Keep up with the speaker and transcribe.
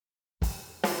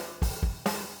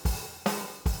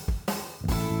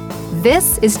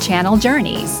This is Channel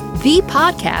Journeys, the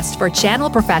podcast for channel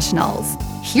professionals.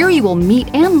 Here you will meet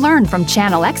and learn from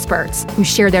channel experts who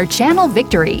share their channel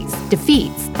victories,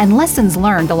 defeats, and lessons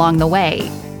learned along the way.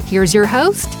 Here's your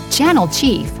host, channel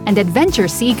chief and adventure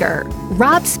seeker,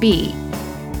 Rob Spee.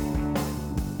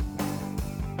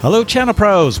 Hello, channel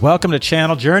pros. Welcome to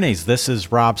Channel Journeys. This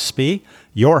is Rob Spee,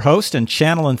 your host and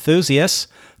channel enthusiast.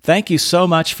 Thank you so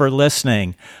much for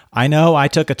listening. I know I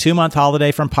took a 2-month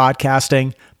holiday from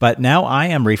podcasting, but now I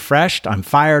am refreshed. I'm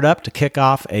fired up to kick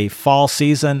off a fall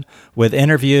season with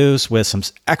interviews with some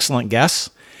excellent guests.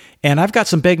 And I've got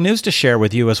some big news to share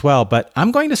with you as well, but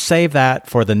I'm going to save that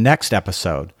for the next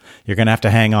episode. You're going to have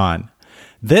to hang on.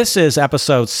 This is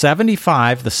episode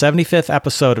 75, the 75th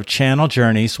episode of Channel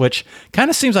Journeys, which kind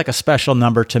of seems like a special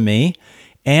number to me.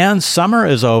 And summer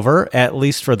is over, at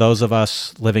least for those of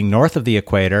us living north of the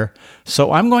equator.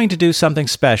 So I'm going to do something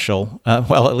special,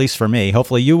 at least for me.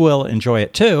 Hopefully you will enjoy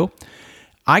it too.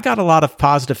 I got a lot of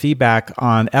positive feedback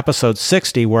on episode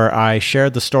 60, where I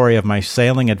shared the story of my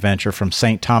sailing adventure from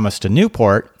St. Thomas to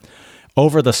Newport.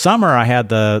 Over the summer, I had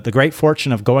the great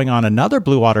fortune of going on another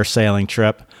blue water sailing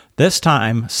trip, this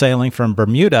time sailing from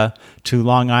Bermuda to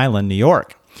Long Island, New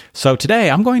York. So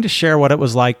today, I'm going to share what it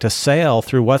was like to sail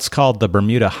through what's called the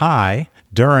Bermuda High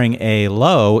during a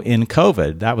low in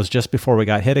COVID. That was just before we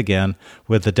got hit again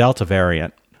with the Delta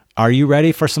variant. Are you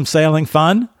ready for some sailing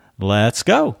fun? Let's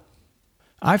go.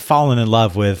 I've fallen in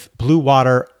love with blue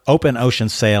water, open ocean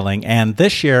sailing, and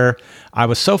this year I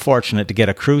was so fortunate to get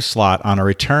a cruise slot on a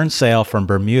return sail from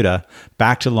Bermuda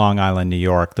back to Long Island, New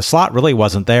York. The slot really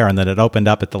wasn't there, and then it opened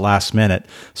up at the last minute,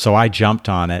 so I jumped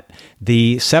on it.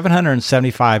 The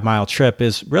 775-mile trip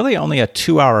is really only a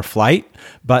 2-hour flight,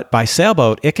 but by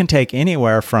sailboat, it can take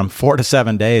anywhere from 4 to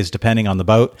 7 days, depending on the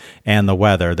boat and the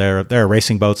weather. There are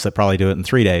racing boats that probably do it in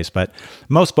 3 days, but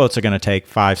most boats are going to take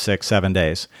 5, 6, 7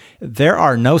 days. There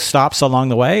are no stops along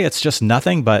the way. It's just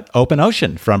nothing but open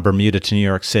ocean from Bermuda to New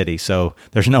York City, so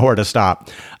there's nowhere to stop.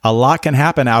 A lot can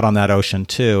happen out on that ocean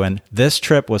too, and this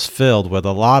trip was filled with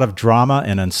a lot of drama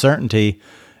and uncertainty,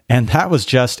 and that was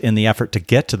just in the effort to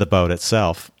get to the boat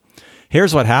itself.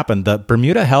 Here's what happened. The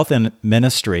Bermuda Health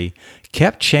Ministry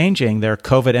kept changing their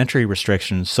COVID entry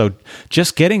restrictions, so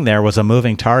just getting there was a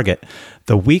moving target.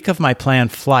 The week of my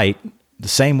planned flight, the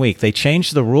same week, they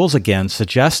changed the rules again,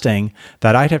 suggesting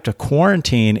that I'd have to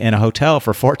quarantine in a hotel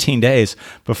for 14 days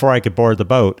before I could board the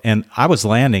boat. And I was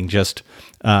landing just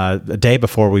a day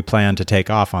before we planned to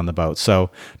take off on the boat. So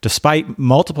despite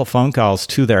multiple phone calls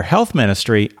to their health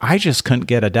ministry, I just couldn't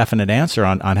get a definite answer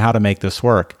on how to make this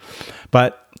work.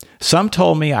 But some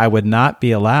told me I would not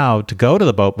be allowed to go to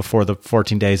the boat before the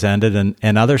 14 days ended,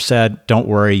 and others said, don't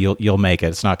worry, you'll make it.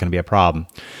 It's not going to be a problem.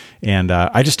 And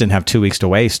I just didn't have 2 weeks to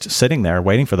waste sitting there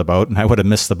waiting for the boat, and I would have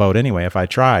missed the boat anyway if I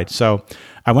tried. So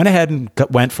I went ahead and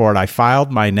went for it. I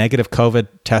filed my negative COVID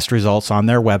test results on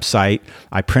their website.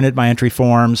 I printed my entry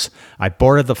forms. I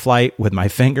boarded the flight with my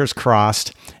fingers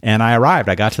crossed, and I arrived.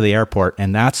 I got to the airport,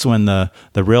 and that's when the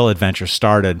real adventure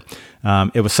started.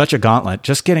 It was such a gauntlet.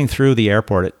 Just getting through the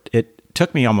airport, it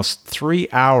took me almost 3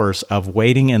 hours of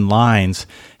waiting in lines,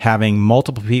 having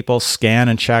multiple people scan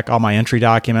and check all my entry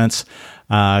documents,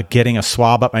 getting a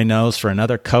swab up my nose for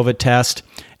another COVID test.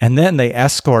 And then they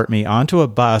escort me onto a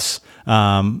bus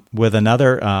with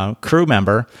another crew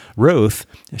member, Ruth.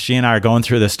 She and I are going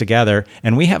through this together,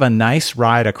 and we have a nice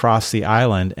ride across the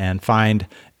island and find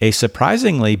a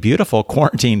surprisingly beautiful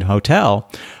quarantined hotel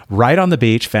right on the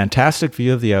beach, fantastic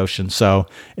view of the ocean. So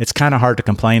it's kind of hard to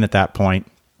complain at that point.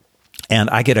 And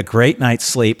I get a great night's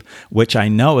sleep, which I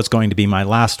know is going to be my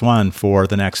last one for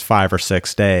the next 5 or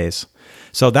 6 days.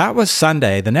 So that was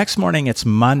Sunday. The next morning, it's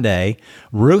Monday.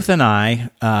 Ruth and I,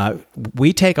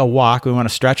 we take a walk. We want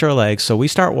to stretch our legs. So we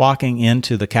start walking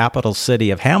into the capital city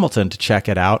of Hamilton to check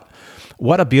it out.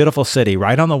 What a beautiful city,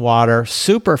 right on the water,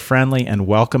 super friendly and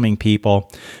welcoming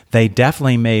people. They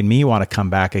definitely made me want to come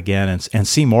back again and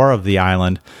see more of the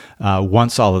island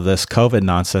once all of this COVID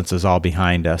nonsense is all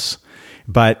behind us.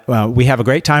 But we have a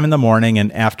great time in the morning,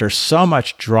 and after so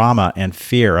much drama and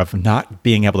fear of not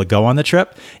being able to go on the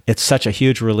trip, it's such a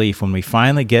huge relief when we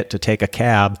finally get to take a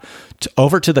cab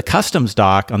over to the customs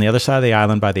dock on the other side of the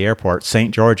island by the airport,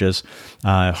 St. George's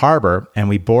Harbor, and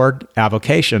we board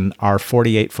Avocation, our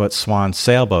 48-foot Swan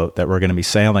sailboat that we're going to be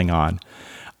sailing on.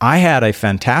 I had a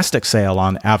fantastic sail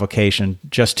on Avocation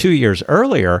just 2 years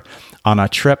earlier on a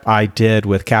trip I did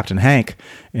with Captain Hank,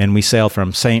 and we sailed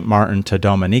from St. Martin to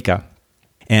Dominica.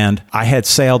 And I had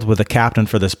sailed with the captain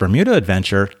for this Bermuda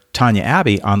adventure, Tanya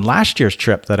Abbey, on last year's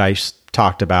trip that I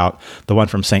talked about, the one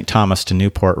from St. Thomas to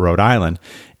Newport, Rhode Island.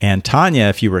 And Tanya,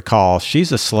 if you recall,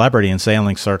 she's a celebrity in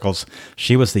sailing circles.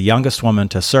 She was the youngest woman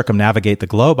to circumnavigate the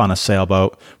globe on a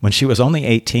sailboat when she was only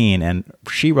 18, and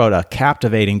she wrote a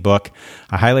captivating book.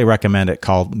 I highly recommend it,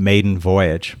 called Maiden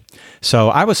Voyage. So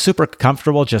I was super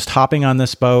comfortable just hopping on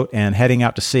this boat and heading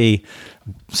out to sea,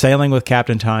 sailing with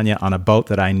Captain Tanya on a boat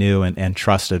that I knew and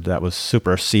trusted that was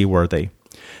super seaworthy.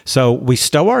 So we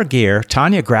stow our gear,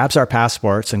 Tanya grabs our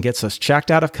passports and gets us checked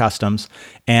out of customs,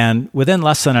 and within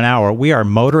less than an hour, we are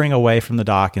motoring away from the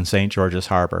dock in St. George's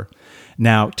Harbor.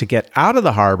 Now, to get out of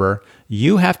the harbor,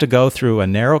 you have to go through a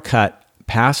narrow cut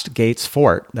past Gates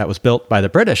Fort that was built by the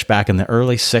British back in the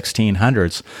early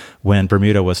 1600s when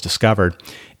Bermuda was discovered.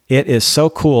 It is so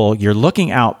cool. You're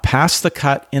looking out past the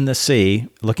cut in the sea,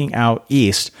 looking out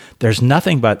east. There's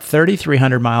nothing but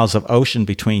 3,300 miles of ocean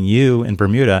between you and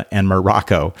Bermuda and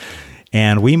Morocco.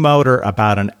 And we motor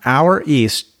about an hour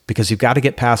east because you've got to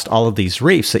get past all of these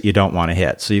reefs that you don't want to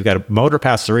hit. So you've got to motor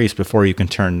past the reefs before you can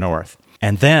turn north.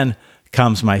 And then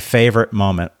comes my favorite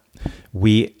moment.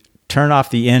 We turn off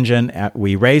the engine,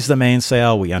 we raise the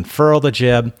mainsail, we unfurl the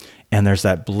jib, and there's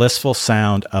that blissful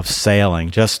sound of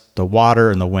sailing, just the water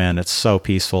and the wind. It's so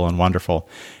peaceful and wonderful.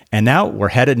 And now we're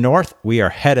headed north. We are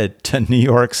headed to New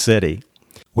York City.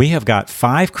 We have got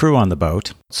 5 crew on the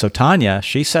boat. So Tanya,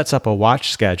 she sets up a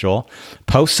watch schedule,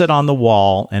 posts it on the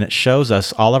wall, and it shows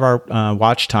us all of our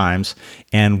watch times.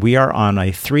 And we are on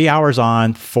a 3 hours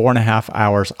on, 4.5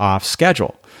 hours off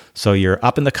schedule. So you're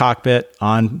up in the cockpit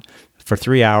on for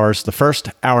 3 hours. The first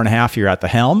hour and a half, you're at the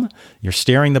helm. You're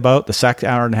steering the boat. The second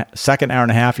hour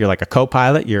and a half, you're like a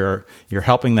co-pilot. You're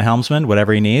helping the helmsman,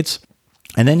 whatever he needs.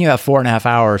 And then you have 4.5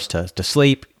 hours to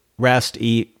sleep, rest,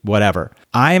 eat, whatever.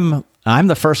 I'm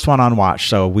the first one on watch.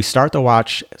 So we start the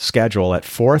watch schedule at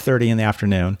 4:30 in the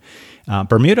afternoon.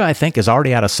 Bermuda, I think, is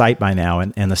already out of sight by now,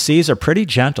 and the seas are pretty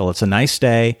gentle. It's a nice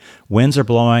day. Winds are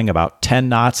blowing about 10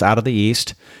 knots out of the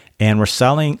east. And we're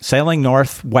sailing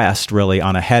northwest, really,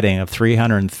 on a heading of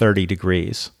 330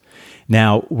 degrees.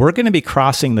 Now, we're going to be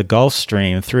crossing the Gulf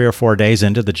Stream 3 or 4 days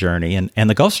into the journey, and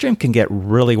the Gulf Stream can get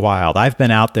really wild. I've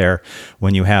been out there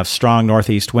when you have strong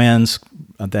northeast winds,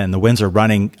 then the winds are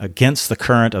running against the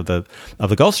current of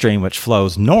the Gulf Stream, which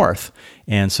flows north.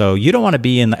 And so you don't want to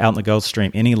be out in the Gulf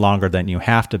Stream any longer than you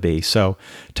have to be. So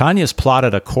Tanya's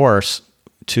plotted a course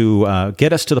to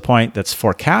get us to the point that's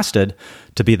forecasted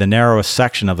to be the narrowest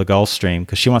section of the Gulf Stream,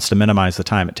 because she wants to minimize the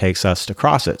time it takes us to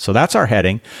cross it. So that's our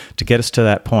heading to get us to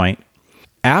that point.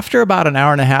 After about an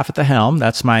hour and a half at the helm,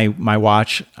 that's my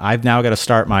watch, I've now got to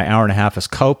start my hour and a half as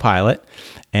co-pilot,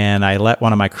 and I let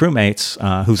one of my crewmates,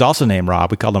 who's also named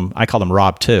Rob, I call him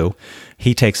Rob 2,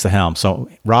 he takes the helm. So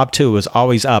Rob 2 is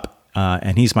always up,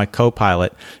 and he's my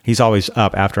co-pilot. He's always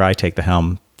up after I take the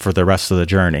helm for the rest of the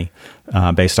journey,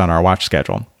 based on our watch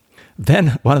schedule.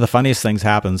 Then one of the funniest things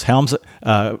happens.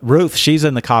 Ruth, she's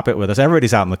in the cockpit with us.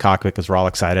 Everybody's out in the cockpit because we're all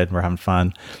excited. We're having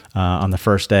fun on the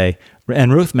first day.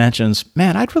 And Ruth mentions,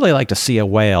 man, I'd really like to see a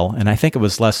whale. And I think it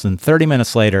was less than 30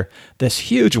 minutes later, this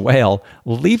huge whale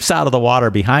leaps out of the water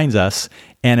behind us,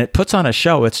 and it puts on a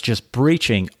show. It's just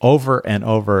breaching over and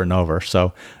over and over.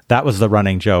 So that was the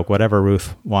running joke. Whatever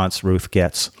Ruth wants, Ruth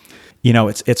gets. You know,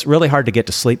 it's really hard to get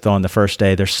to sleep, though, on the first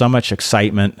day. There's so much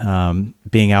excitement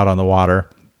being out on the water,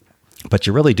 but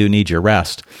you really do need your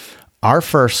rest. Our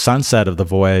first sunset of the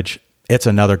voyage, it's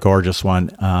another gorgeous one.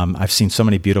 I've seen so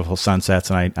many beautiful sunsets,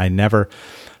 and it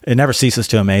never ceases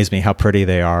to amaze me how pretty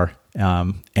they are.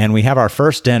 And we have our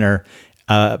first dinner,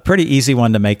 pretty easy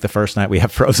one to make the first night. We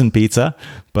have frozen pizza,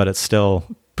 but it's still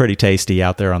pretty tasty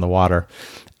out there on the water.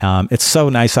 It's so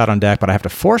nice out on deck, but I have to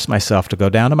force myself to go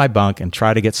down to my bunk and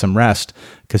try to get some rest,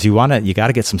 because you got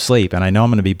to get some sleep. And I know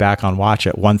I'm going to be back on watch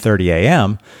at 1:30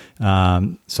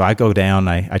 a.m. So I go down,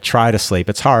 I try to sleep.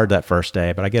 It's hard that first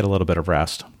day, but I get a little bit of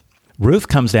rest. Ruth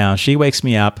comes down. She wakes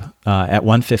me up at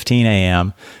 1:15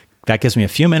 a.m. That gives me a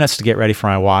few minutes to get ready for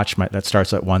my watch. That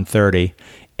starts at 1:30.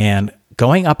 And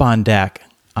going up on deck,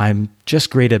 I'm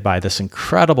just greeted by this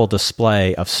incredible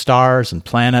display of stars and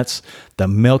planets. The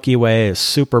Milky Way is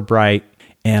super bright.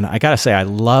 And I got to say, I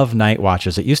love night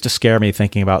watches. It used to scare me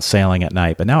thinking about sailing at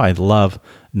night, but now I love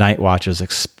night watches,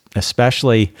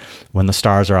 especially when the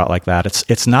stars are out like that.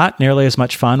 It's not nearly as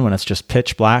much fun when it's just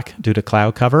pitch black due to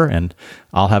cloud cover, and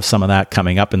I'll have some of that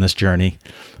coming up in this journey.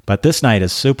 But this night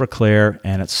is super clear,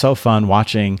 and it's so fun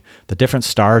watching the different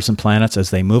stars and planets as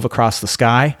they move across the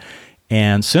sky.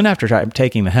 And soon after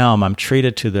taking the helm, I'm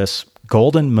treated to this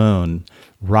golden moon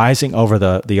rising over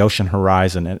the ocean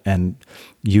horizon. And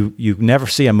you never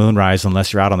see a moonrise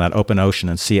unless you're out on that open ocean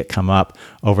and see it come up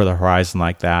over the horizon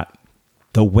like that.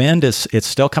 The wind it's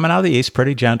still coming out of the east,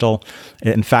 pretty gentle.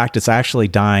 In fact, it's actually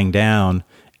dying down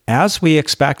as we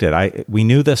expected. We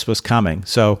knew this was coming.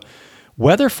 So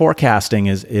weather forecasting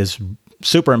is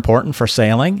super important for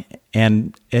sailing,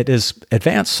 and it is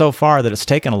advanced so far that it's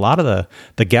taken a lot of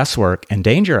the guesswork and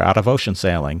danger out of ocean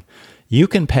sailing. You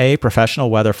can pay professional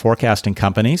weather forecasting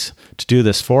companies to do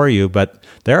this for you, but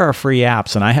there are free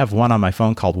apps, and I have one on my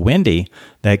phone called Windy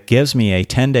that gives me a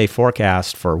 10-day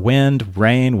forecast for wind,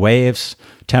 rain, waves,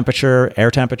 temperature, air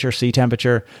temperature, sea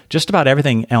temperature, just about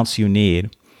everything else you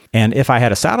need. And if I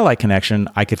had a satellite connection,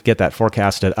 I could get that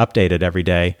forecasted updated every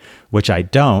day, which I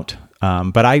don't.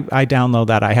 But I download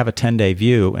that. I have a 10-day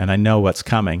view, and I know what's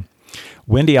coming.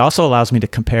 Windy also allows me to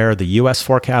compare the U.S.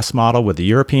 forecast model with the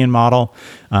European model,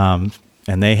 and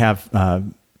they have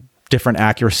different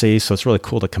accuracies, so it's really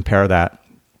cool to compare that.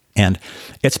 And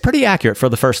it's pretty accurate for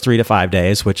the first 3 to 5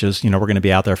 days, which is, we're going to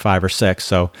be out there 5 or 6.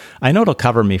 So I know it'll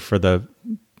cover me for the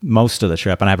most of the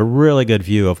trip, and I have a really good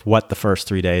view of what the first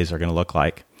 3 days are going to look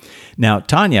like. Now,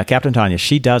 Captain Tanya,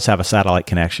 she does have a satellite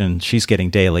connection. She's getting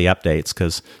daily updates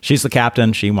because she's the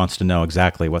captain. She wants to know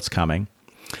exactly what's coming.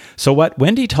 So what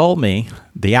Windy told me,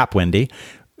 the app Windy,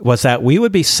 was that we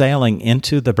would be sailing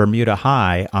into the Bermuda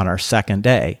High on our second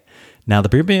day. Now,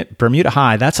 the Bermuda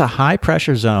High, that's a high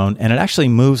pressure zone, and it actually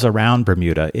moves around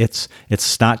Bermuda. It's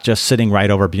not just sitting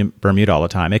right over Bermuda all the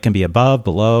time. It can be above,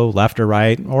 below, left or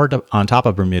right, or on top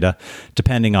of Bermuda,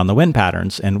 depending on the wind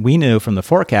patterns. And we knew from the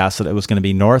forecast that it was going to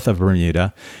be north of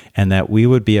Bermuda and that we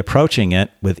would be approaching it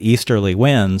with easterly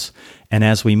winds. And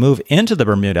as we move into the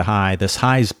Bermuda High, this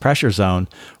high pressure zone,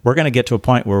 we're going to get to a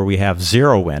point where we have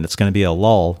zero wind. It's going to be a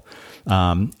lull.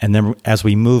 And then as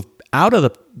we move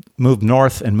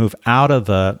north and move out of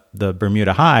the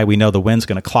Bermuda High, we know the wind's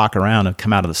going to clock around and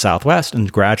come out of the southwest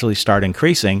and gradually start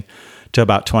increasing to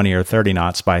about 20 or 30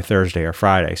 knots by Thursday or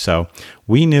Friday. So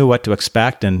we knew what to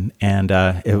expect, and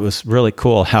it was really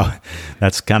cool how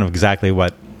that's kind of exactly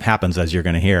what happens, as you're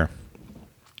going to hear.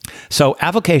 So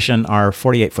Avocation, our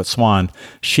 48-foot Swan,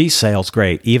 she sails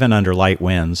great, even under light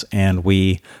winds, and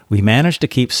we managed to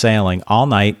keep sailing all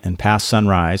night and past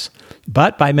sunrise.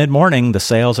 But by mid-morning, the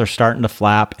sails are starting to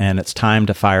flap, and it's time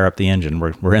to fire up the engine.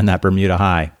 We're in that Bermuda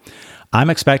High. I'm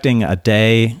expecting at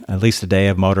least a day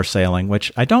of motor sailing,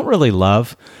 which I don't really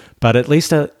love, but at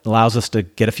least it allows us to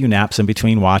get a few naps in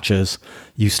between watches.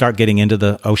 You start getting into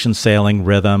the ocean sailing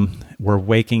rhythm. We're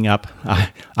waking up.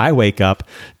 I wake up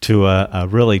to a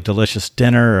really delicious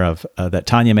dinner of that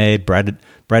Tanya made,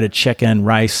 breaded chicken,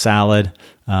 rice, salad.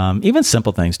 Even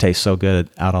simple things taste so good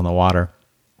out on the water.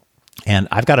 And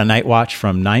I've got a night watch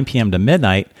from 9 p.m. to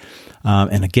midnight.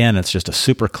 And again, it's just a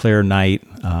super clear night.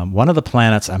 One of the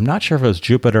planets, I'm not sure if it was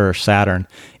Jupiter or Saturn,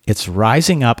 it's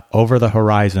rising up over the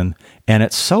horizon, and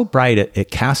it's so bright, it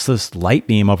casts this light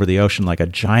beam over the ocean like a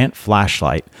giant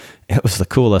flashlight. It was the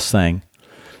coolest thing.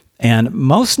 And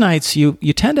most nights, you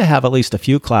tend to have at least a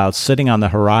few clouds sitting on the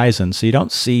horizon, so you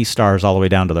don't see stars all the way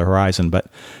down to the horizon. But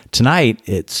tonight,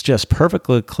 it's just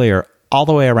perfectly clear all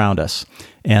the way around us.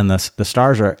 And the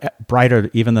stars are brighter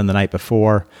even than the night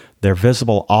before. They're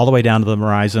visible all the way down to the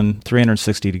horizon,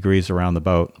 360 degrees around the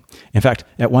boat. In fact,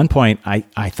 at one point,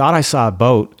 I thought I saw a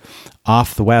boat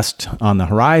off the west on the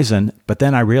horizon, but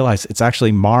then I realized it's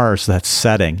actually Mars that's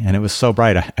setting, and it was so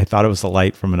bright, I thought it was the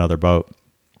light from another boat.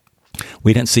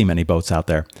 We didn't see many boats out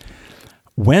there.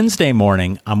 Wednesday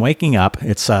morning, I'm waking up.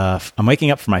 I'm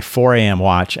waking up for my 4 a.m.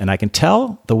 watch, and I can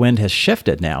tell the wind has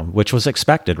shifted now, which was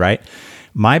expected, right?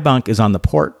 My bunk is on the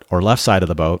port or left side of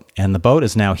the boat, and the boat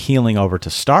is now heeling over to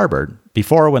starboard.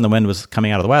 Before, when the wind was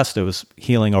coming out of the west, it was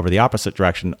heeling over the opposite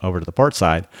direction over to the port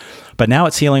side. But now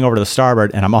it's heeling over to the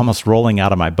starboard, and I'm almost rolling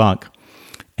out of my bunk.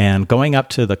 And going up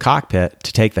to the cockpit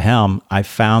to take the helm, I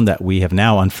found that we have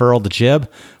now unfurled the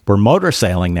jib. We're motor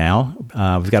sailing now.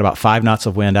 We've got about 5 knots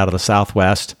of wind out of the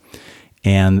southwest,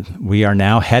 and we are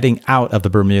now heading out of the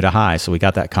Bermuda High. So we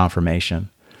got that confirmation.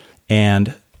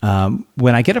 And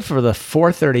when I get up for the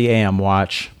 4:30 a.m.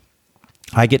 watch,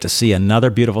 I get to see another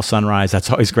beautiful sunrise.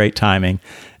 That's always great timing.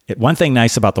 One thing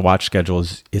nice about the watch schedule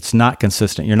is it's not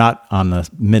consistent. You're not on the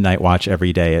midnight watch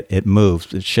every day. It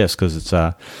moves, it shifts because it's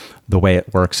the way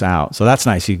it works out. So that's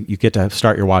nice. You get to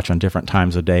start your watch on different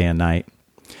times of day and night.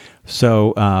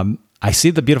 So I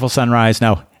see the beautiful sunrise.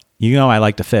 Now, I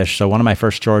like to fish. So one of my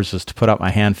first chores was to put out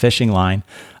my hand fishing line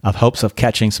of hopes of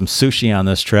catching some sushi on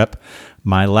this trip.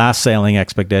 My last sailing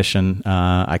expedition,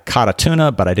 I caught a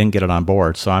tuna, but I didn't get it on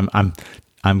board. So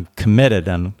I'm committed,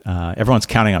 and everyone's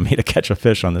counting on me to catch a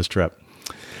fish on this trip.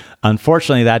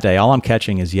 Unfortunately, that day, all I'm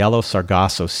catching is yellow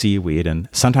sargasso seaweed. And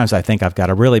sometimes I think I've got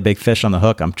a really big fish on the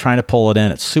hook. I'm trying to pull it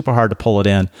in. It's super hard to pull it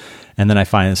in. And then I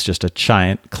find it's just a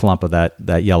giant clump of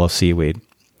that yellow seaweed.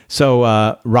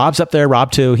 So Rob's up there,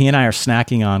 Rob too. He and I are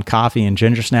snacking on coffee and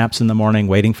ginger snaps in the morning,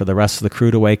 waiting for the rest of the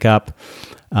crew to wake up.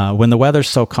 When the weather's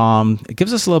so calm, it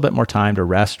gives us a little bit more time to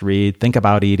rest, read, think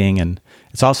about eating. And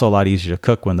it's also a lot easier to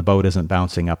cook when the boat isn't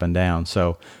bouncing up and down.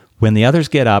 So when the others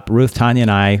get up, Ruth, Tanya,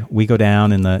 and I, we go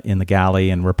down in the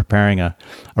galley, and we're preparing a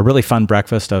really fun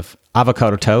breakfast of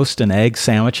avocado toast and egg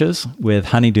sandwiches with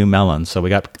honeydew melons. So we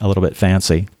got a little bit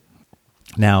fancy.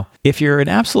 Now, if you're in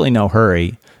absolutely no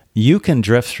hurry, you can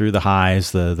drift through the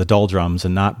highs, the doldrums,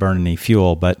 and not burn any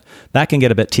fuel, but that can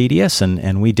get a bit tedious,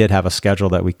 and we did have a schedule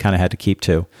that we kind of had to keep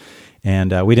to.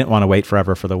 And we didn't want to wait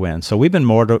forever for the wind. So we've been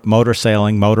motoring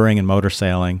and motor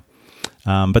sailing.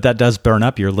 But that does burn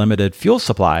up your limited fuel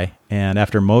supply. And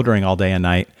after motoring all day and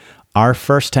night, our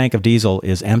first tank of diesel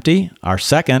is empty. Our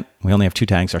second, we only have 2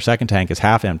 tanks. Our second tank is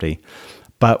half empty.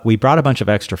 But we brought a bunch of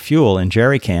extra fuel in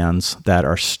jerry cans that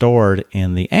are stored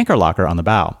in the anchor locker on the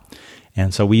bow.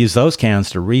 And so we use those cans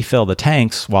to refill the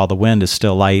tanks while the wind is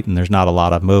still light and there's not a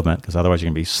lot of movement, because otherwise you're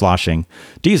going to be sloshing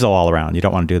diesel all around. You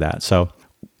don't want to do that. So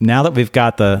now that we've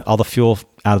got all the fuel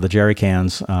out of the jerry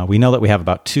cans, we know that we have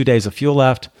about 2 days of fuel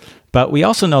left. But we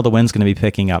also know the wind's going to be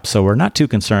picking up, so we're not too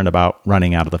concerned about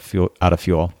running out of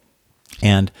fuel.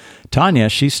 And Tanya,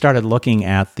 she started looking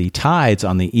at the tides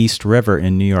on the East River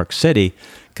in New York City,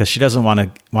 because she doesn't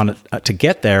want to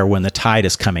get there when the tide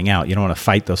is coming out. You don't want to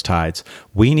fight those tides.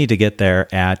 We need to get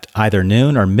there at either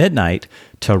noon or midnight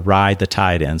to ride the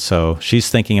tide in. So she's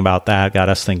thinking about that, got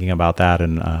us thinking about that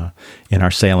in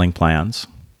our sailing plans.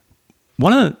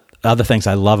 One of the other things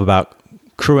I love about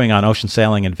crewing on ocean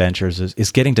sailing adventures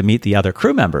is getting to meet the other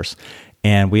crew members.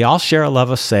 And we all share a love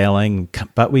of sailing,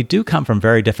 but we do come from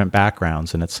very different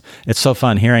backgrounds. And it's so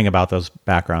fun hearing about those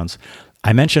backgrounds.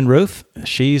 I mentioned Ruth.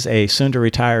 She's a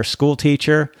soon-to-retire school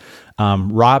teacher.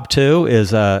 Rob, too,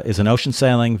 is an ocean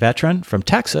sailing veteran from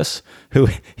Texas,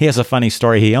 he has a funny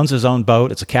story. He owns his own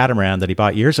boat. It's a catamaran that he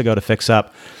bought years ago to fix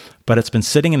up, but it's been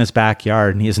sitting in his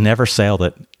backyard, and he has never sailed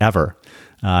it, ever.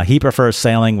 He prefers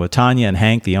sailing with Tanya and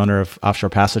Hank, the owner of Offshore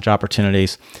Passage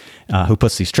Opportunities, who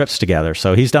puts these trips together.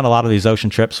 So he's done a lot of these ocean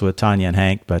trips with Tanya and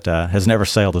Hank, but has never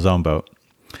sailed his own boat.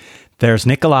 There's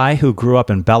Nikolai, who grew up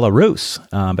in Belarus,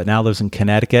 but now lives in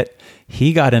Connecticut.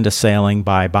 He got into sailing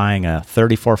by buying a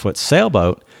 34-foot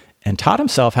sailboat and taught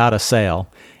himself how to sail.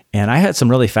 And I had some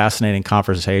really fascinating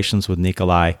conversations with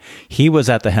Nikolai. He was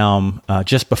at the helm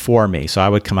just before me, so I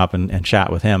would come up and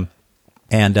chat with him.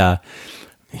 And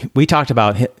we talked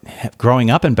about growing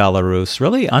up in Belarus,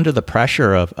 really under the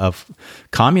pressure of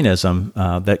communism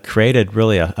that created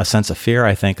really a sense of fear,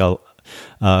 I think,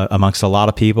 amongst a lot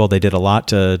of people. They did a lot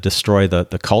to destroy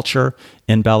the culture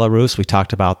in Belarus. We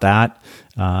talked about that.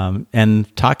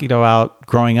 And talking about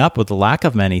growing up with the lack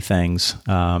of many things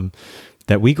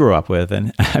that we grew up with.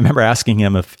 And I remember asking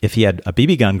him if he had a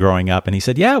BB gun growing up, and he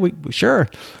said, yeah, sure.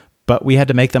 But we had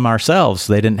to make them ourselves.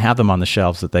 They didn't have them on the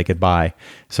shelves that they could buy.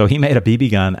 So he made a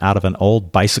BB gun out of an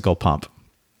old bicycle pump.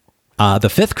 The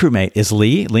fifth crewmate is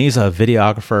Lee. Lee's a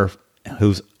videographer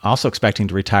who's also expecting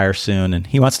to retire soon, and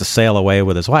he wants to sail away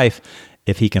with his wife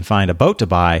if he can find a boat to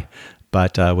buy.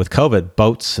 But with COVID,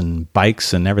 boats and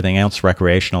bikes and everything else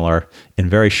recreational are in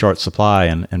very short supply,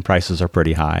 and prices are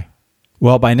pretty high.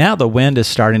 Well, by now the wind is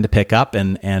starting to pick up,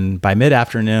 and by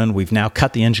mid-afternoon, we've now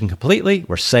cut the engine completely.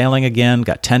 We're sailing again,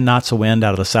 got 10 knots of wind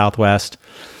out of the southwest.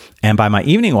 And by my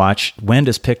evening watch, wind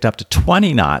has picked up to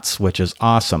 20 knots, which is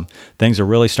awesome. Things are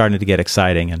really starting to get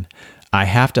exciting, and I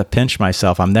have to pinch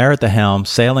myself. I'm there at the helm,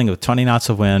 sailing with 20 knots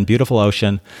of wind, beautiful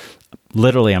ocean.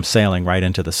 Literally, I'm sailing right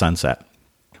into the sunset.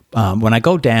 When I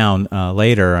go down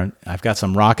later, I've got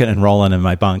some rocking and rolling in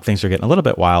my bunk. Things are getting a little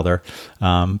bit wilder,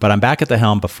 but I'm back at the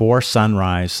helm before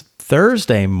sunrise.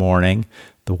 Thursday morning,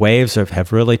 the waves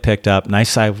have really picked up, nice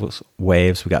size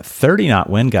waves. We got 30-knot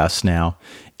wind gusts now,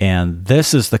 and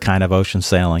this is the kind of ocean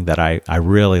sailing that I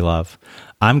really love.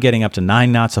 I'm getting up to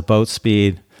 9 knots of boat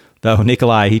speed, though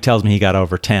Nikolai, he tells me he got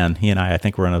over 10. He and I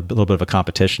think we're in a little bit of a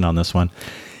competition on this one.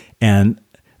 And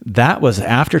that was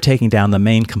after taking down the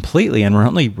main completely, and we're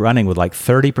only running with like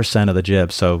 30% of the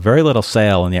jib, so very little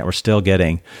sail, and yet we're still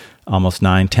getting almost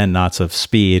 9-10 knots of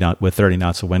speed with 30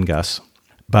 knots of wind gusts.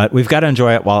 But we've got to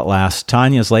enjoy it while it lasts.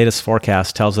 Tanya's latest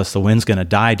forecast tells us the wind's going to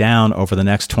die down over the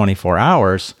next 24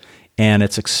 hours, and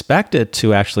it's expected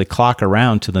to actually clock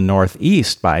around to the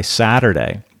northeast by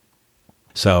Saturday.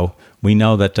 So we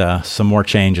know that some more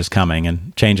change is coming,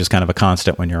 and change is kind of a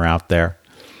constant when you're out there.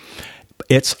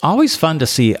 It's always fun to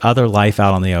see other life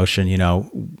out on the ocean.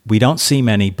 We don't see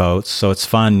many boats, so it's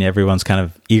fun. Everyone's kind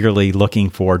of eagerly looking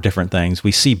for different things.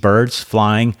 We see birds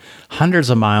flying hundreds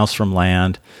of miles from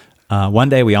land. One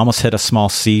day we almost hit a small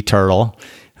sea turtle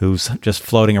who's just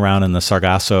floating around in the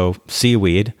Sargasso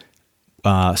seaweed.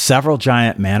 Several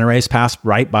giant manta rays passed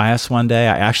right by us one day.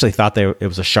 I actually thought it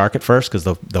was a shark at first because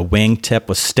the wing tip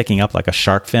was sticking up like a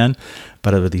shark fin,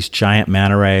 but it were these giant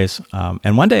manta rays.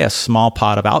 And one day a small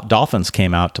pod of dolphins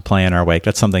came out to play in our wake.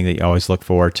 That's something that you always look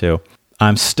forward to.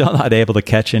 I'm still not able to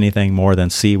catch anything more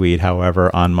than seaweed, however,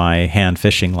 on my hand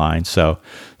fishing line, so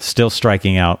still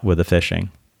striking out with the fishing.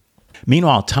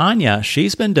 Meanwhile, Tanya,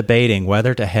 she's been debating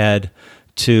whether to head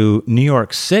to New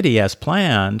York City as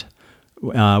planned,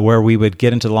 where we would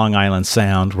get into the Long Island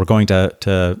Sound. We're going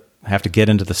to have to get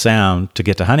into the Sound to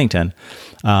get to Huntington.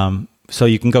 So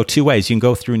you can go two ways. You can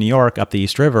go through New York up the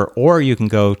East River, or you can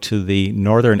go to the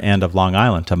northern end of Long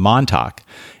Island, to Montauk.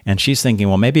 And she's thinking,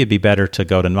 well, maybe it'd be better to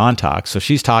go to Montauk. So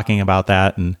she's talking about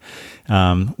that, and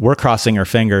we're crossing our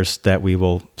fingers that we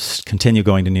will continue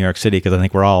going to New York City, because I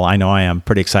think I know I am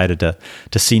pretty excited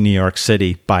to see New York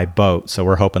City by boat. So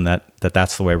we're hoping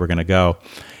that's the way we're going to go.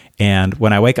 And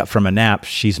when I wake up from a nap,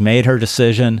 she's made her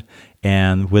decision.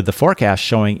 And with the forecast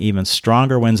showing even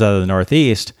stronger winds out of the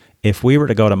northeast, if we were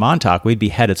to go to Montauk, we'd be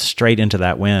headed straight into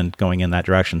that wind going in that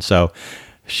direction. So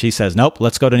she says, nope,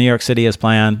 let's go to New York City as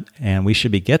planned. And we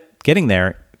should be getting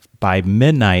there by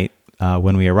midnight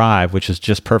when we arrive, which is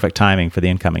just perfect timing for the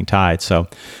incoming tide. So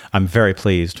I'm very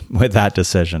pleased with that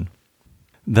decision.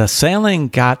 The sailing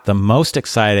got the most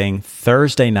exciting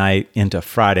Thursday night into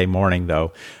Friday morning,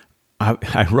 though.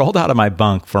 I rolled out of my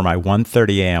bunk for my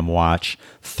 1:30 a.m. watch,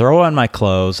 throw on my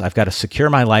clothes. I've got to secure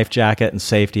my life jacket and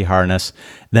safety harness.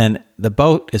 Then the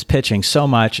boat is pitching so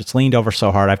much, it's leaned over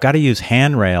so hard. I've got to use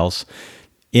handrails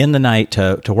in the night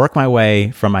to work my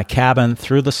way from my cabin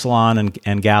through the salon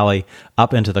and galley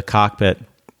up into the cockpit.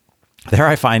 There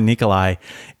I find Nikolai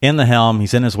in the helm.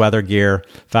 He's in his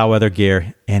foul weather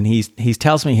gear, and he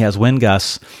tells me he has wind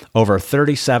gusts over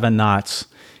 37 knots.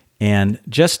 And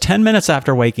just 10 minutes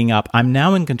after waking up, I'm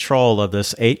now in control of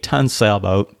this 8-ton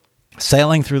sailboat,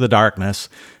 sailing through the darkness,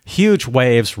 huge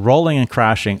waves rolling and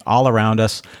crashing all around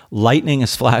us. Lightning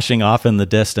is flashing off in the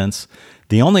distance.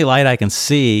 The only light I can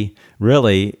see,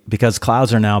 really, because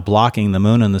clouds are now blocking the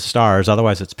moon and the stars,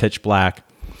 otherwise it's pitch black.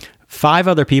 5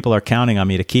 other people are counting on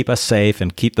me to keep us safe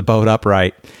and keep the boat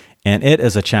upright. And it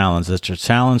is a challenge. It's a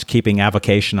challenge keeping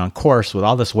avocation on course with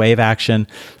all this wave action.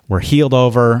 We're heeled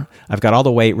over. I've got all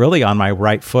the weight really on my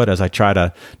right foot as I try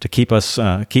to keep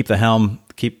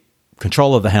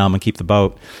control of the helm and keep the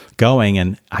boat going.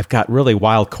 And I've got really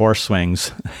wild course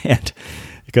swings, and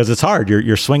because it's hard,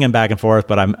 you're swinging back and forth.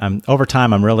 But I'm over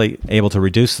time, I'm really able to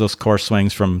reduce those course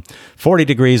swings from 40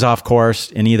 degrees off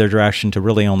course in either direction to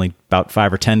really only about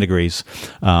 5 or 10 degrees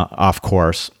off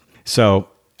course. So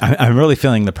I'm really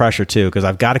feeling the pressure too, because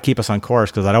I've got to keep us on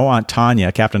course, because I don't want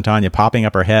Captain Tanya, popping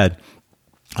up her head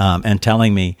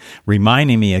and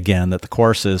reminding me again that the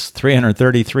course is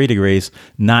 333 degrees,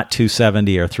 not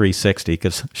 270 or 360,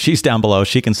 because she's down below,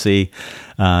 she can see,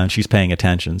 and she's paying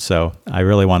attention. So I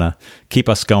really want to keep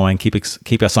us going,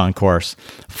 keep us on course.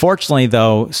 Fortunately,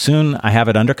 though, soon I have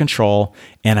it under control,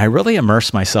 and I really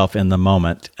immerse myself in the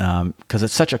moment, because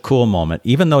it's such a cool moment.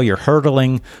 Even though you're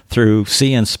hurtling through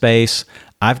sea and space,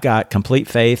 I've got complete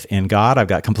faith in God. I've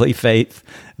got complete faith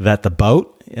that the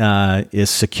boat is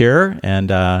secure,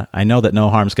 and I know that no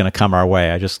harm's going to come our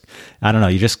way. I don't know.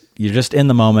 You're just in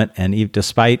the moment, and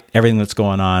despite everything that's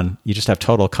going on, you just have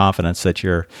total confidence that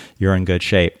you're in good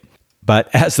shape.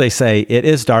 But as they say, it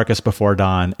is darkest before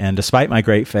dawn, and despite my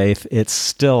great faith, it's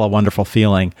still a wonderful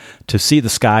feeling to see the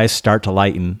skies start to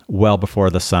lighten well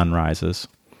before the sun rises.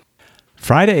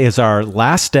 Friday is our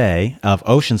last day of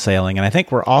ocean sailing, and I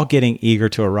think we're all getting eager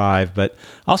to arrive, but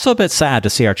also a bit sad to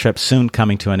see our trip soon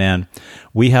coming to an end.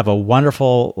 We have a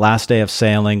wonderful last day of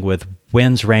sailing with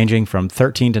winds ranging from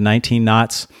 13 to 19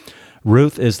 knots.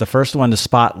 Ruth is the first one to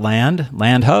spot land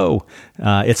ho!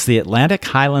 It's the Atlantic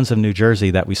Highlands of New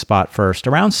Jersey that we spot first,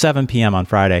 around 7 p.m. on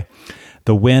Friday.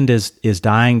 The wind is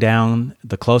dying down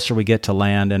the closer we get to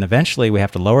land, and eventually we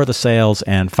have to lower the sails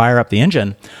and fire up the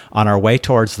engine on our way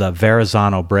towards the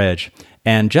Verrazano Bridge.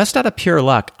 And just out of pure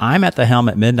luck, I'm at the helm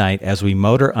at midnight as we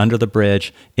motor under the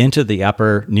bridge into the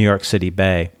upper New York City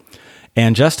Bay.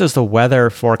 And just as the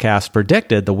weather forecast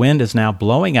predicted, the wind is now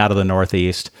blowing out of the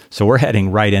northeast, so we're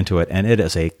heading right into it, and it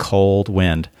is a cold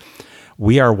wind.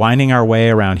 We are winding our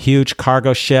way around huge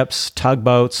cargo ships,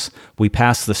 tugboats. We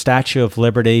passed the Statue of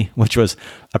Liberty, which was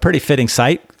a pretty fitting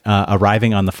sight,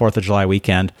 arriving on the 4th of July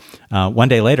weekend. One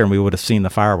day later, and we would have seen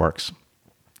the fireworks.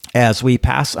 As we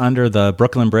pass under the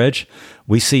Brooklyn Bridge,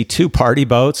 we see 2 party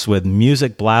boats with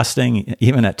music blasting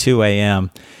even at 2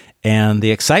 a.m. And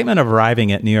the excitement of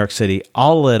arriving at New York City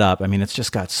all lit up. I mean, it's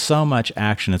just got so much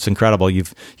action. It's incredible.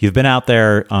 You've been out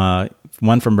there,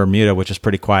 one from Bermuda, which is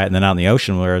pretty quiet, and then out in the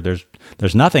ocean where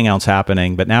there's nothing else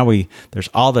happening. But now there's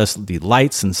all the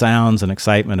lights and sounds and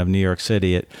excitement of New York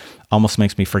City. It almost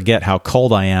makes me forget how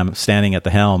cold I am standing at the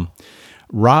helm.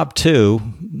 Rob, too,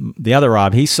 the other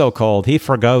Rob, he's so cold, he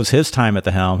forgoes his time at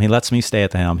the helm. He lets me stay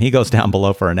at the helm. He goes down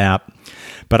below for a nap.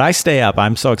 But I stay up.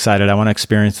 I'm so excited. I want to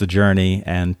experience the journey.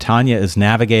 And Tanya is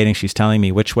navigating. She's telling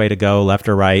me which way to go, left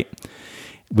or right.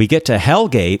 We get to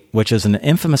Hellgate, which is an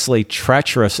infamously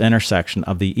treacherous intersection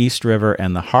of the East River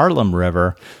and the Harlem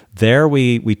River. There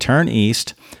we turn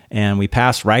east, and we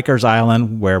pass Rikers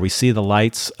Island, where we see the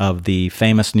lights of the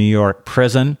famous New York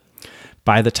prison.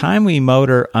 By the time we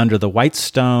motor under the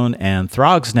Whitestone and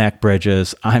Throgs Neck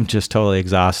bridges, I'm just totally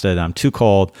exhausted. I'm too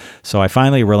cold. So I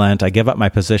finally relent. I give up my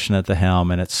position at the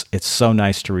helm, and it's so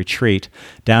nice to retreat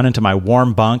down into my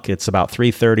warm bunk. It's about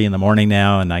 3:30 in the morning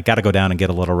now, and I got to go down and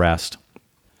get a little rest.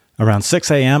 Around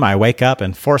 6 a.m., I wake up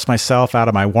and force myself out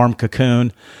of my warm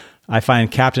cocoon. I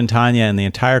find Captain Tanya and the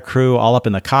entire crew all up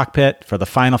in the cockpit for the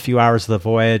final few hours of the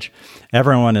voyage.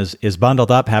 Everyone is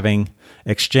bundled up, having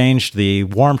exchanged the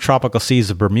warm tropical seas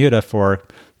of Bermuda for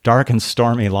dark and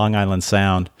stormy Long Island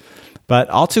Sound. But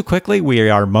all too quickly, we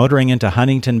are motoring into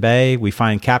Huntington Bay. We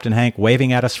find Captain Hank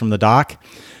waving at us from the dock.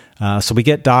 So we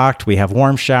get docked, we have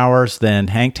warm showers, then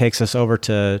Hank takes us over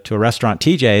to a restaurant,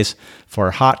 TJ's,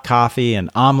 for hot coffee and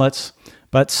omelets.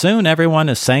 But soon everyone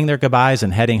is saying their goodbyes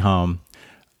and heading home.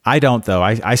 I don't, though.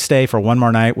 I stay for one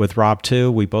more night with Rob,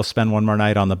 too. We both spend one more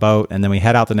night on the boat, and then we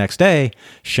head out the next day,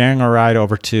 sharing a ride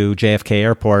over to JFK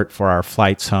Airport for our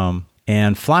flights home.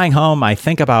 And flying home, I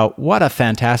think about what a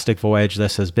fantastic voyage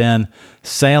this has been,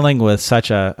 sailing with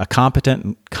such a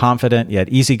competent, confident, yet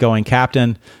easygoing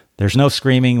captain. There's no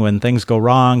screaming when things go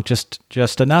wrong,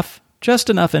 just enough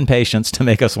impatience to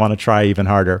make us want to try even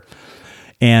harder.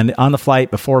 And on the flight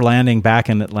before landing back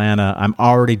in Atlanta, I'm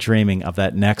already dreaming of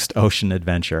that next ocean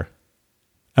adventure.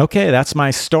 Okay, that's my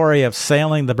story of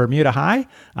sailing the Bermuda High.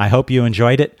 I hope you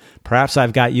enjoyed it. Perhaps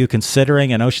I've got you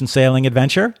considering an ocean sailing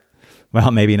adventure.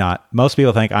 Well, maybe not. Most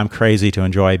people think I'm crazy to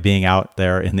enjoy being out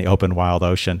there in the open, wild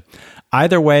ocean.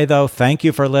 Either way, though, thank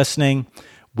you for listening.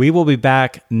 We will be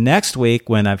back next week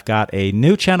when I've got a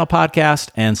new channel podcast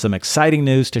and some exciting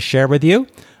news to share with you.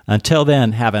 Until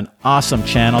then, have an awesome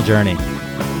channel journey.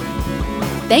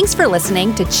 Thanks for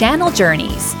listening to Channel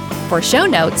Journeys. For show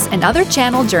notes and other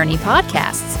Channel Journey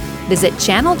podcasts, visit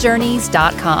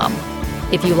channeljourneys.com.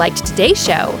 If you liked today's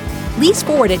show, please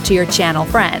forward it to your channel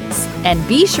friends. And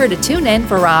be sure to tune in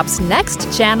for Rob's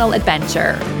next channel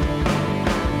adventure.